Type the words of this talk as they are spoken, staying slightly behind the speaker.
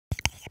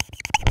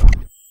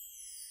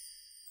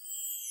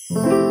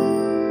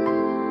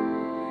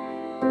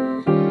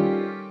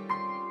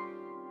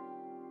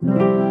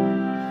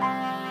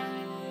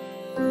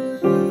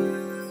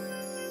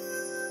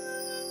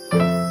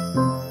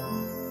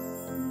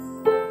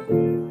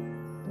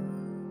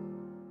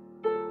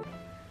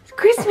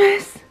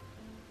Christmas.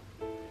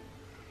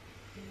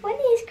 When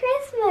is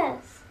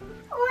Christmas?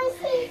 I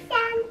see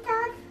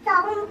Santa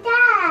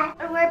somewhere.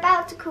 And we're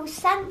about to call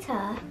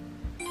Santa.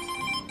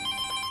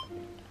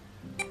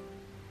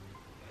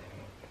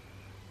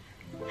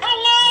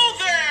 Hello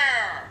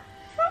there!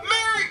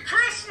 Merry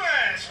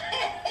Christmas!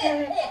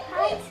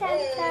 Hi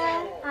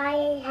Santa.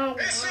 Hi.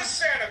 This is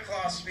Santa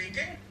Claus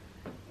speaking.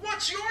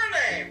 What's your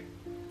name?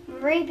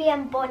 Rube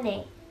and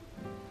Bonnie.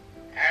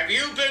 Have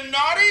you been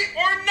naughty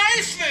or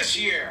nice this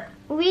year?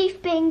 We've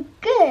been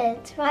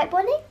good, right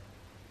Bonnie?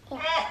 Oh,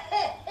 ho,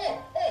 ho,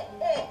 ho,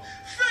 ho.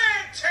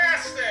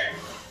 Fantastic!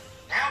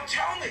 Now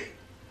tell me,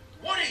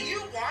 what do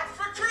you want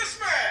for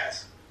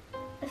Christmas?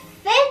 A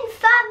fin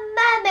fun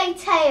mermaid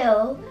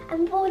tail.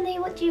 And Bonnie,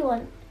 what do you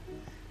want?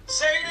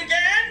 Say it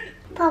again?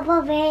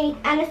 Probably.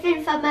 And a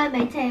fin fun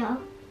mermaid tail.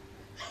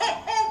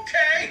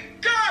 Okay,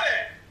 got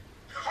it!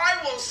 I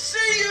will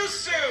see you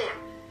soon!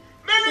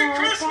 Merry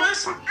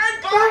Christmas and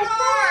bye-bye!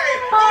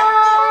 Bye!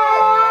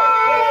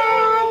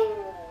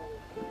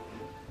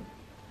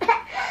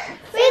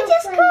 We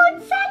just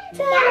called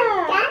Santa!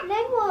 No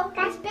more,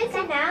 it's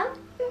busy now.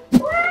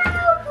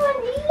 Wow,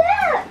 Bonnie,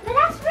 look! But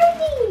that's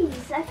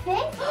Ruby's, I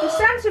think. The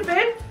Santa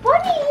bin.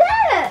 Bonnie,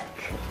 look!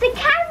 The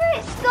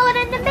carrot's gone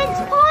and the mince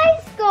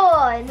pie's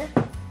gone.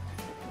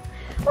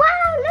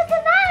 Wow, look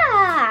at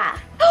that!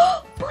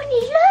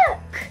 Bonnie,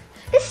 look!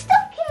 The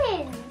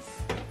stockings!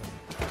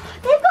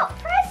 They've got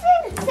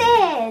presents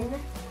in!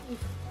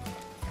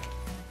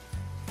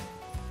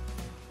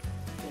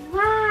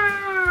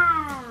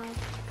 Wow!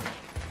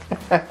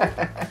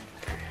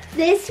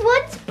 This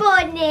one's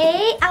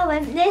Bonnie. Oh,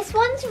 and this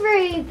one's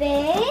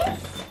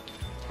Ruby's.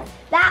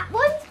 That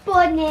one's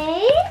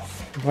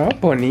Bonnie's. Well,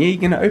 Bonnie, are you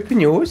going to open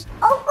yours?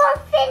 Oh, I'm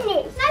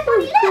finished. No,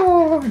 Bonnie, look.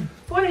 Go on.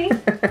 Bonnie.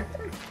 Look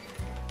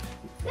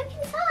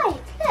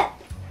inside.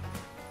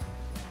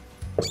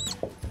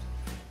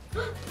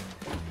 Look.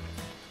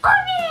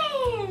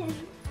 Orange!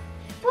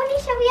 Bonnie,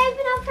 shall we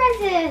open our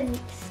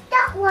presents?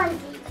 That one.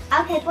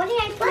 Okay, Bonnie,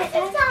 open it. What's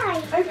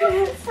inside? Open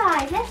it.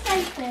 Inside. Let's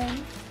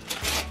open.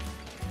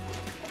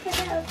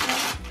 Okay, open.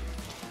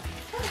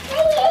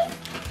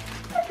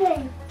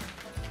 Open.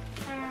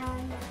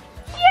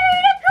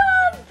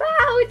 Unicorn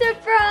powder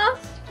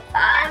brush.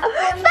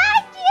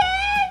 Thank you.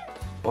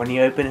 Bonnie,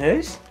 open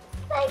hers.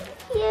 Thank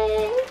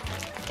you.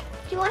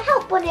 Do you want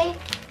help, Bonnie?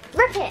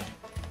 Rip it.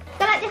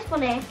 Go like this,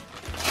 Bonnie.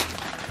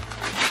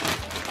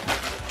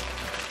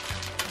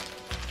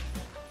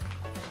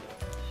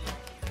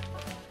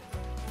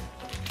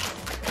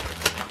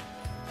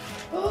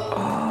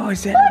 Oh,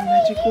 is that Bonnie, a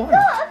magic you wand?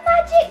 got a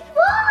magic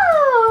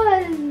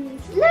wand.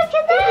 Look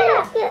at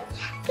that.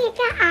 Get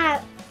that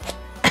out.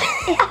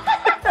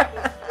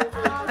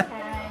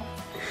 Okay.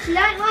 She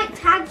don't like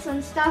tags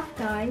on stuff,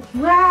 guys.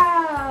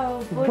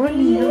 Wow,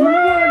 Bonnie.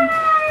 Wow,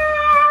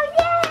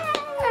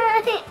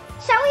 yeah.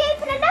 Shall we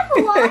open another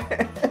one?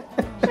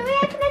 Shall we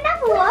open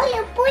another one?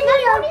 Yeah,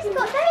 Bonnie's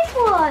got those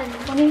ones.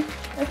 Bonnie,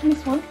 open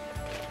this one.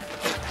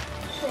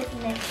 Open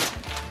this.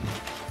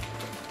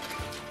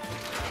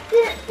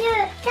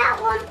 Look, that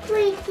one's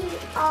pretty.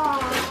 Oh.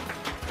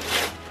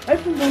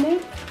 Open, Bonnie.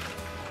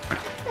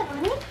 Look,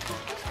 Bonnie.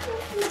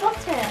 What's in the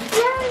bottom?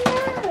 Yeah,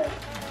 no.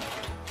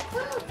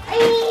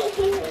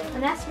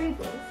 And that's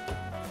Ruby's.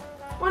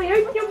 Bonnie,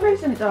 open your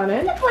present,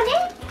 darling. Look, Bonnie.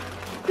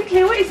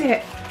 Quickly, what is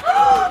it?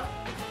 Oh,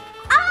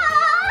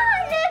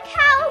 look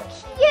how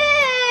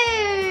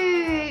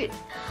cute!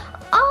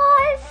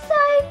 Oh, it's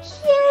so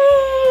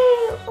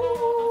cute!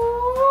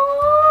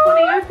 Oh.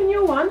 Bonnie, open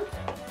your one.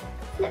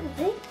 Let me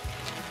see.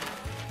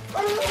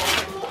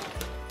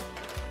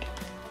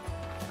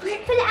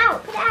 Put it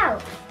out, put it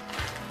out.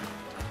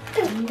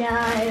 No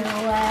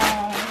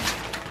way.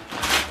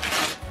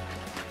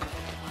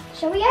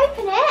 Shall we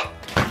open it?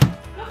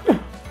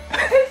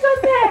 It's on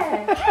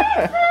there.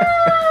 Peppa!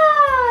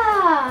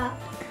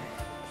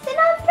 It's an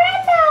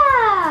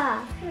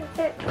umbrella!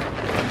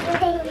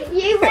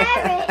 You wear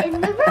it in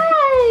the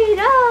road!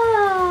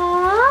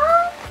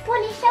 Aww.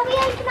 Bonnie, shall we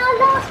open our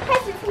last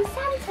present from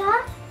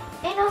Santa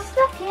in our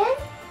stocking?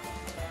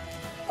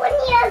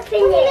 Bonnie, open it!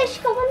 Bonnie, let's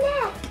go on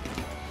there.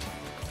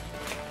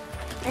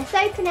 Let's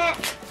open it.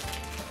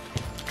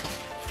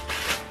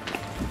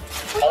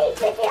 Please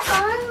put it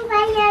on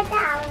way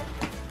down.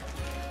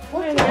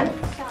 What's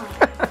inside?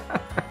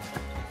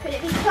 Could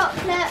it be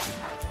chocolate?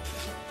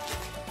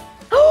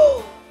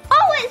 Oh,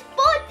 it's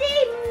body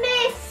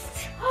mist!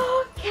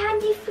 Oh,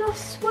 candy floss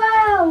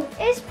swirl.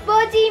 It's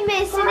body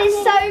mist and it's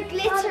so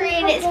glittery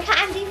and it's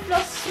candy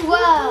floss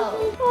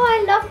swirl. Oh,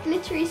 I love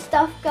glittery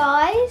stuff,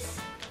 guys.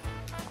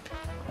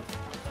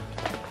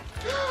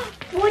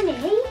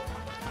 Bonnie?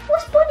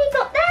 What's Bonnie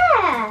got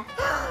there?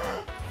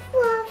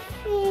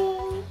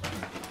 Fluffy.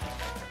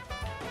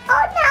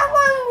 Oh, that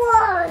one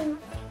won.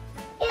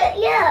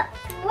 Look.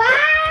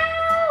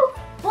 Wow.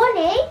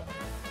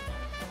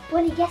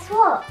 Bonnie, guess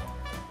what?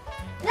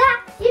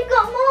 You've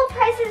got more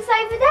presents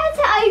over there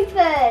to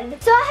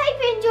open. So I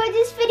hope you enjoyed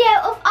this video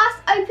of us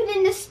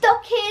opening the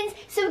stockings.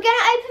 So So we're going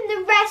to open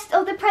the rest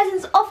of the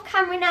presents off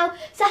camera now.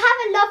 So have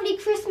a lovely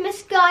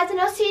Christmas, guys,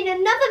 and I'll see you in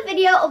another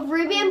video of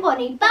Ruby and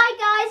Bonnie. Bye,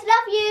 guys.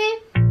 Love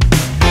you.